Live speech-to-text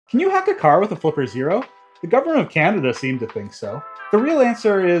Can you hack a car with a Flipper Zero? The government of Canada seemed to think so. The real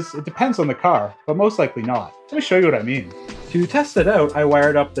answer is it depends on the car, but most likely not. Let me show you what I mean. To test it out, I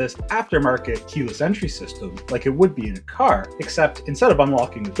wired up this aftermarket keyless entry system like it would be in a car, except instead of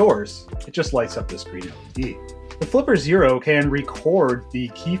unlocking the doors, it just lights up this green LED. The Flipper Zero can record the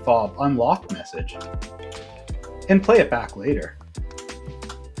key fob unlock message and play it back later.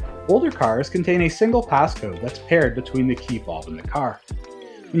 Older cars contain a single passcode that's paired between the key fob and the car.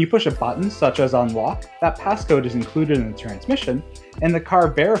 When you push a button, such as unlock, that passcode is included in the transmission, and the car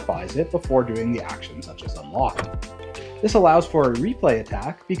verifies it before doing the action such as unlock. This allows for a replay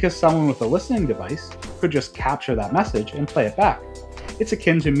attack because someone with a listening device could just capture that message and play it back. It's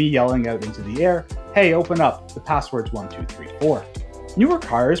akin to me yelling out into the air, "Hey, open up, the password's 1234. Newer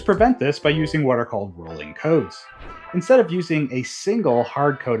cars prevent this by using what are called rolling codes. Instead of using a single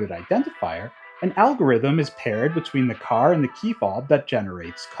hard-coded identifier, an algorithm is paired between the car and the key fob that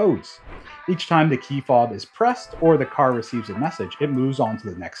generates codes. Each time the key fob is pressed or the car receives a message, it moves on to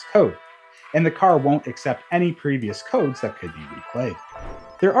the next code, and the car won't accept any previous codes that could be replayed.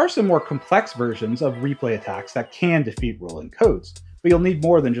 There are some more complex versions of replay attacks that can defeat rolling codes, but you'll need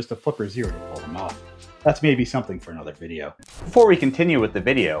more than just a Flipper Zero to pull them off. That's maybe something for another video. Before we continue with the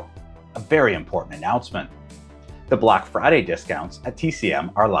video, a very important announcement. The Black Friday discounts at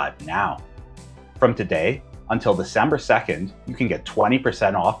TCM are live now. From today until December 2nd, you can get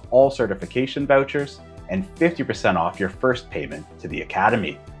 20% off all certification vouchers and 50% off your first payment to the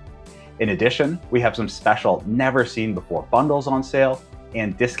Academy. In addition, we have some special never-seen-before bundles on sale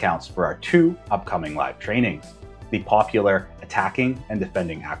and discounts for our 2 upcoming live trainings, the popular Attacking and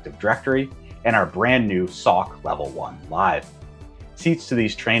Defending Active Directory and our brand new SOC Level 1 Live. Seats to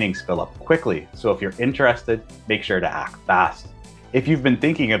these trainings fill up quickly, so if you're interested, make sure to act fast. If you've been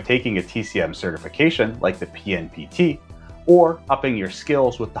thinking of taking a TCM certification like the PNPT, or upping your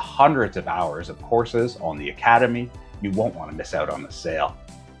skills with the hundreds of hours of courses on the Academy, you won't want to miss out on the sale.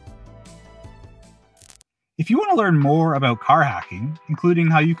 If you want to learn more about car hacking, including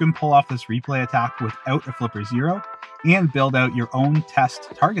how you can pull off this replay attack without a Flipper Zero, and build out your own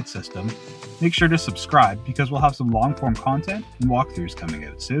test target system, make sure to subscribe because we'll have some long-form content and walkthroughs coming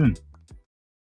out soon.